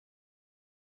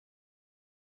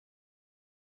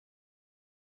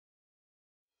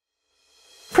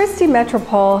Christi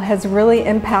Metropole has really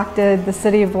impacted the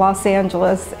city of Los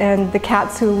Angeles and the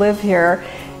cats who live here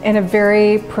in a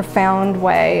very profound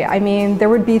way. I mean, there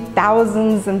would be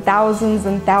thousands and thousands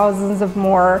and thousands of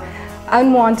more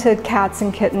unwanted cats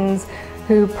and kittens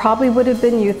who probably would have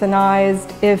been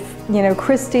euthanized if,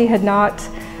 Christi had not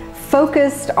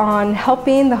focused on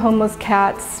helping the homeless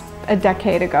cats a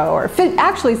decade ago, or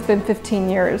actually it's been 15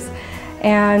 years.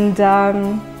 And,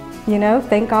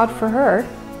 thank God for her.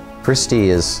 Christi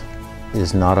is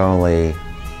not only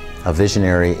a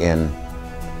visionary in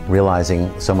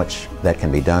realizing so much that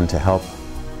can be done to help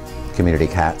community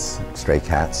cats, stray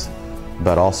cats,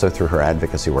 but also through her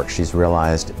advocacy work. She's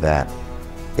realized that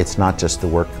it's not just the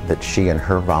work that she and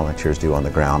her volunteers do on the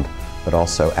ground, but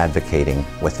also advocating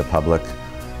with the public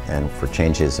and for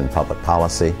changes in public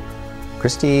policy.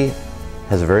 Christi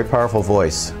has a very powerful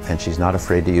voice, and she's not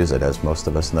afraid to use it, as most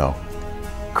of us know.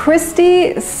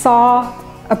 Christi saw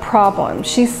a problem.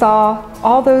 She saw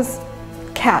all those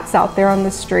cats out there on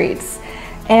the streets,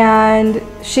 and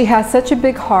she has such a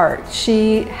big heart.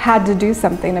 She had to do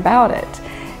something about it.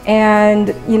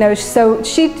 And so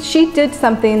she did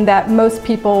something that most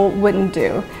people wouldn't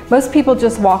do. Most people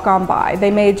just walk on by.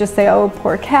 They may just say, "Oh,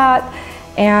 poor cat,"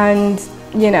 and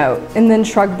then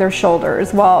shrug their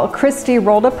shoulders. Well, Christi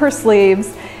rolled up her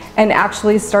sleeves and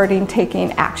actually started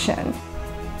taking action.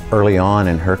 Early on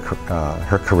in her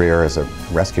career as a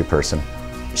rescue person,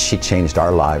 she changed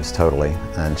our lives totally,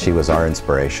 and she was our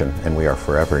inspiration, and we are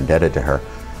forever indebted to her.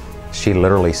 She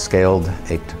literally scaled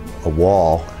a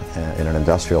wall in an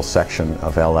industrial section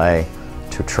of LA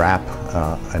to trap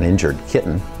an injured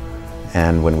kitten,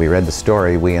 and when we read the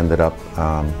story, we ended up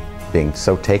being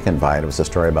so taken by it. It was a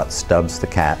story about Stubbs the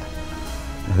cat,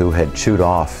 who had chewed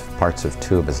off parts of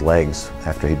 2 of his legs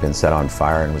after he'd been set on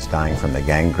fire and was dying from the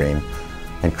gangrene.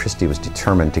 And Christi was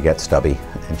determined to get Stubby,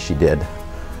 and she did.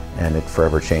 And it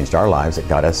forever changed our lives. It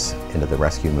got us into the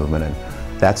rescue movement, and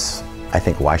that's, I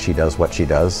think, why she does what she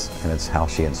does, and it's how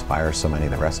she inspires so many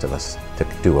of the rest of us to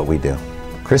do what we do.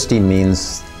 Christi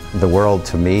means the world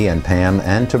to me and Pam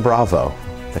and to Bravo,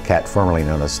 the cat formerly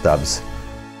known as Stubbs.